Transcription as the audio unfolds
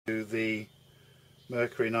to the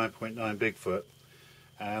Mercury 9.9 Bigfoot,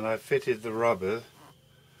 and I fitted the rubber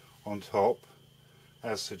on top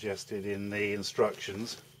as suggested in the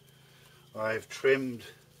instructions. I've trimmed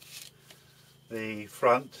the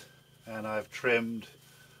front and I've trimmed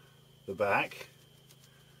the back,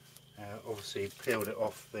 obviously peeled it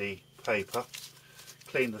off the paper,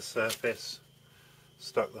 cleaned the surface,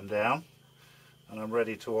 stuck them down, and I'm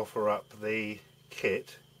ready to offer up the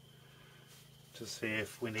kit to see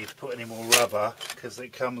if we need to put any more rubber, because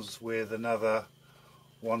it comes with another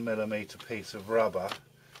 1mm piece of rubber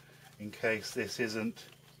in case this isn't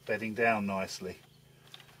bedding down nicely.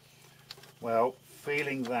 Well,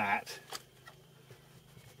 feeling that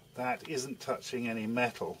isn't touching any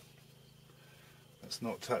metal, it's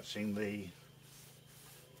not touching the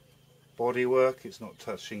bodywork, it's not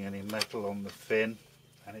touching any metal on the fin,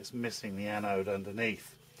 and it's missing the anode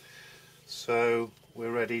underneath. So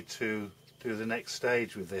we're ready to do the next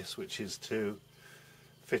stage with this, which is to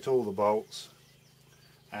fit all the bolts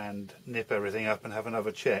and nip everything up and have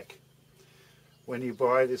another check. When you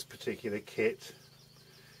buy this particular kit,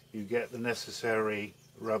 you get the necessary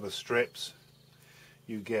rubber strips,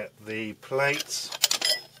 you get the plates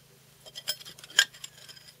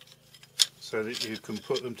so that you can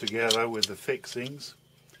put them together with the fixings,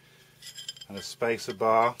 and a spacer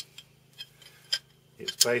bar.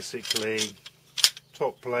 It's basically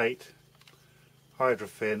top plate,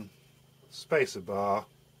 hydrofin, spacer bar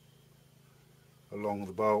along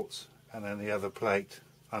the bolts, and then the other plate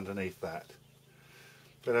underneath that.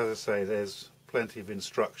 But as I say, there's plenty of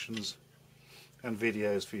instructions and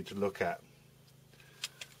videos for you to look at.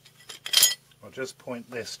 I'll just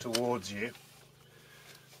point this towards you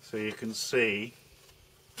so you can see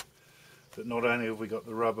that not only have we got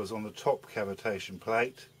the rubbers on the top cavitation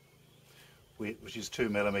plate, which is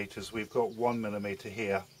 2mm, we've got 1mm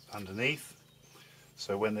here underneath,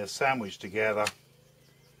 so when they're sandwiched together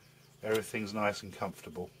everything's nice and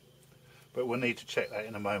comfortable. But we'll need to check that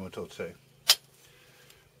in a moment or two.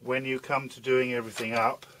 When you come to doing everything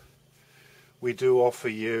up, we do offer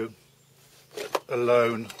you a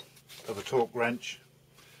loan of a torque wrench,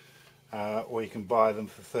 or you can buy them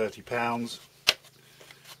for £30.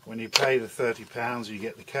 When you pay the £30 you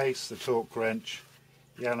get the case, the torque wrench,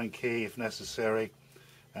 the Allen key if necessary,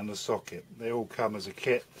 and the socket. They all come as a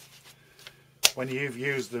kit. When you've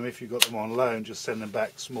used them, if you've got them on loan, just send them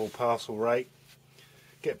back small parcel rate.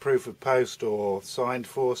 Get proof of post or signed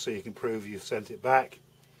for so you can prove you've sent it back.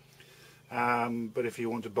 But if you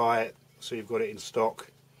want to buy it so you've got it in stock,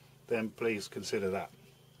 then please consider that.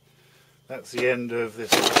 That's the end of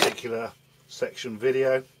this particular section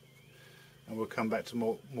video, and we'll come back to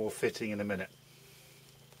more fitting in a minute.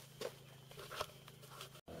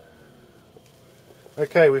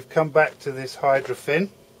 Okay, we've come back to this Hydrofin.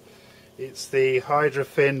 It's the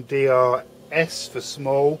Hydrofin DRS for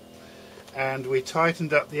small, and we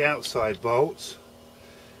tightened up the outside bolts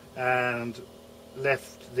and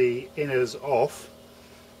left the inners off,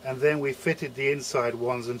 and then we fitted the inside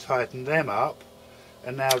ones and tightened them up,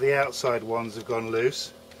 and now the outside ones have gone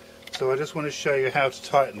loose. So I just want to show you how to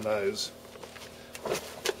tighten those.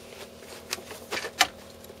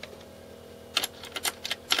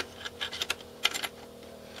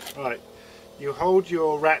 Right, you hold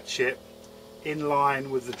your ratchet in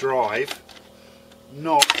line with the drive,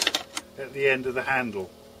 not at the end of the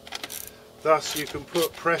handle. Thus you can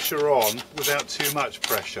put pressure on without too much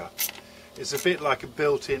pressure. It's a bit like a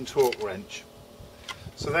built-in torque wrench.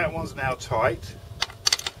 So that one's now tight.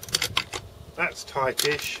 That's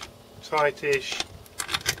tightish, tightish,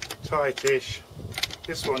 tightish.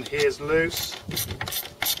 This one here's loose. It's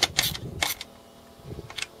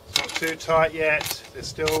not too tight yet, they're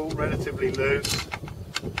still relatively loose.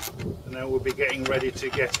 And then we'll be getting ready to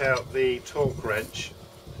get out the torque wrench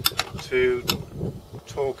to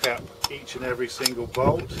torque up each and every single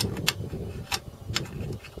bolt.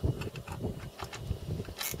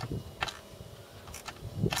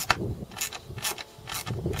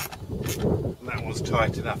 And that one's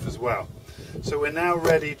tight enough as well. So we're now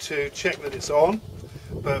ready to check that it's on,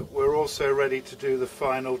 but we're also ready to do the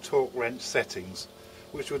final torque wrench settings,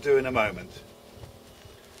 which we'll do in a moment.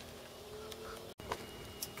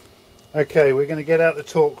 Okay, we're going to get out the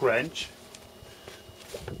torque wrench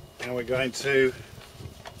and we're going to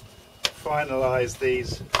finalise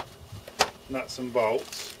these nuts and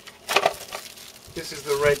bolts. This is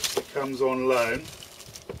the wrench that comes on loan.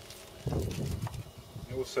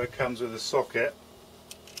 It also comes with a socket.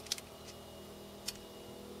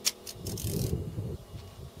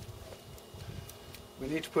 We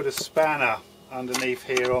need to put a spanner underneath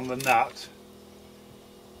here on the nut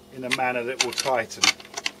in a manner that will tighten.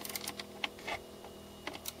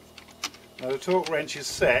 Now the torque wrench is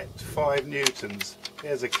set to 5 newtons.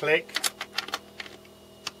 There's a click,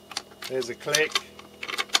 there's a click,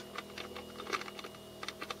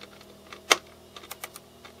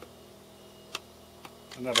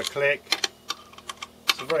 another click.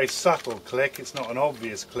 It's a very subtle click, it's not an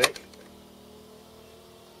obvious click.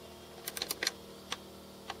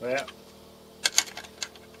 There.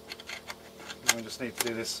 And we just need to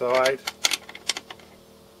do this side.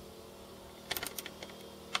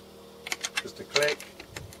 Just a click,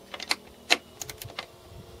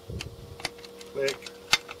 click,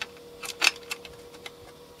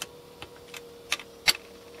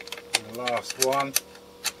 and the last one,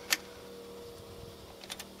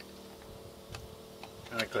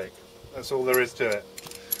 and a click. That's all there is to it.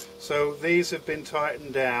 So these have been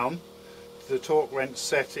tightened down to the torque wrench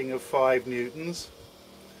setting of 5 newtons,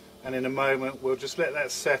 and in a moment we'll just let that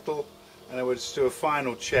settle and then we'll just do a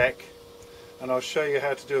final check. And I'll show you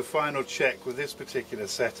how to do a final check with this particular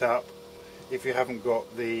setup if you haven't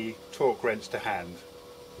got the torque wrench to hand.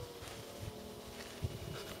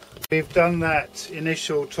 We've done that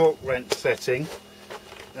initial torque wrench setting,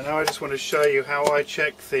 and now I just want to show you how I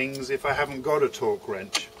check things if I haven't got a torque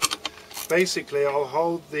wrench. Basically, I'll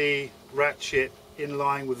hold the ratchet in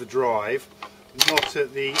line with the drive, not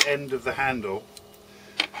at the end of the handle,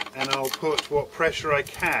 and I'll put what pressure I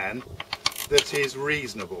can that is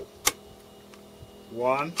reasonable.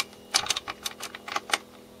 1,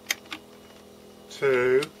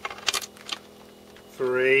 2,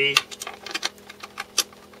 3,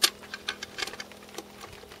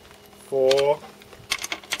 4,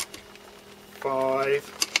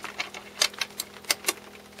 5,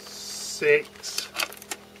 6,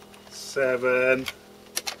 7,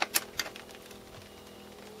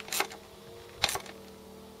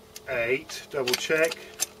 8, double check,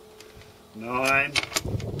 9,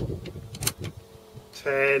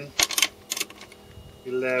 10,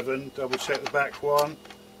 11, double check the back one,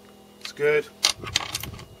 it's good,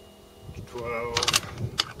 12,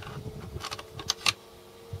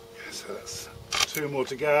 so that's 2 more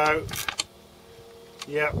to go.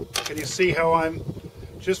 Yep, can you see how I'm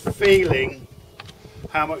just feeling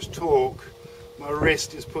how much torque my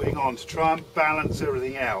wrist is putting on to try and balance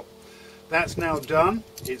everything out. That's now done,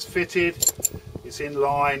 it's fitted, it's in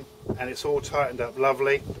line, and it's all tightened up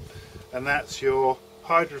lovely, and that's your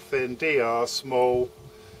Hydrofin DR Small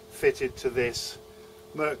fitted to this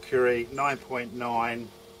Mercury 9.9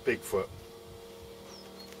 Bigfoot.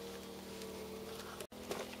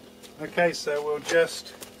 Okay, so we'll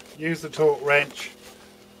just use the torque wrench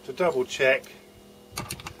to double check.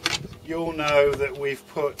 You'll know that we've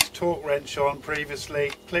put torque wrench on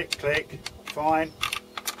previously. Click, click, fine.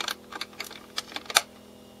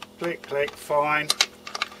 Click, click, fine.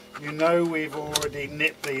 You know we've already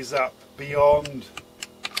nipped these up beyond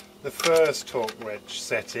the first torque wrench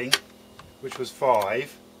setting, which was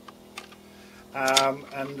 5,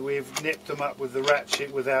 and we've nipped them up with the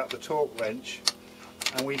ratchet without the torque wrench,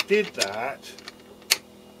 and we did that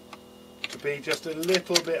to be just a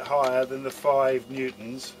little bit higher than the 5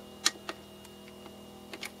 newtons.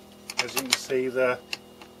 As you can see, the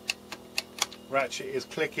ratchet is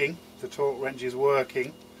clicking, the torque wrench is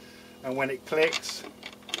working, and when it clicks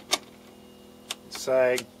it's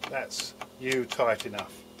saying that's you tight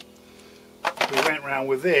enough. We went round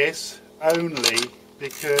with this only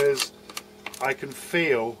because I can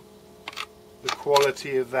feel the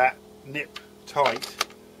quality of that nip tight,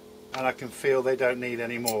 and I can feel they don't need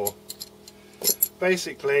any more.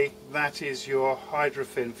 Basically, that is your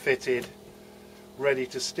Hydrofin fitted, ready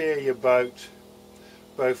to steer your boat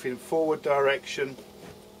both in forward direction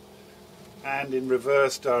and in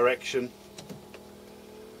reverse direction,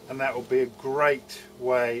 and that will be a great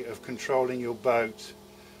way of controlling your boat,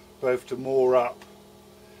 both to moor up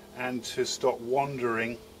and to stop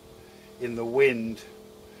wandering in the wind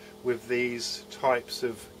with these types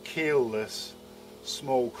of keelless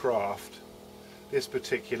small craft. This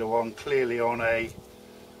particular one clearly on a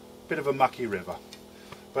bit of a mucky river,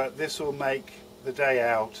 but this will make the day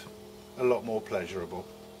out a lot more pleasurable.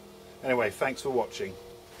 Anyway, thanks for watching.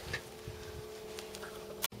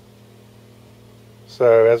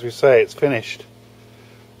 So as we say, it's finished.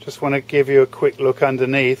 Just want to give you a quick look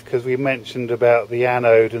underneath, because we mentioned about the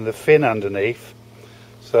anode and the fin underneath,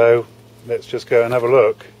 so let's just go and have a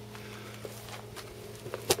look.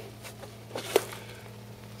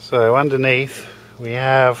 So underneath we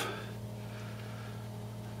have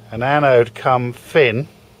an anode cum fin,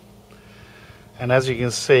 and as you can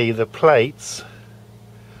see, the plates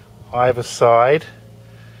either side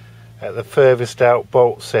at the furthest out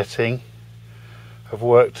bolt setting have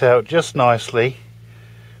worked out just nicely,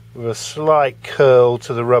 with a slight curl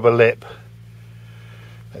to the rubber lip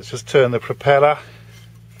Let's just turn the propeller.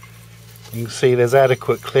 You can see there's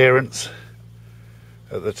adequate clearance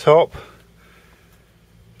at the top.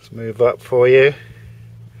 Let's move up for you.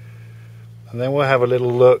 And then we'll have a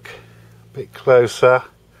little look a bit closer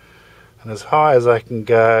and as high as I can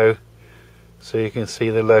go, so you can see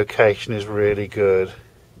the location is really good.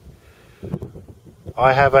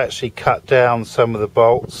 I have actually cut down some of the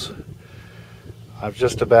bolts. I'm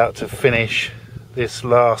just about to finish this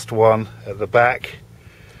last one at the back.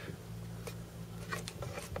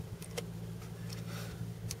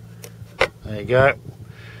 There you go.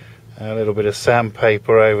 A little bit of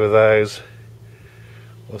sandpaper over those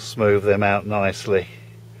will smooth them out nicely.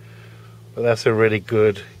 But that's a really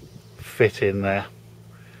good fit in there.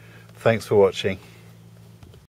 Thanks for watching.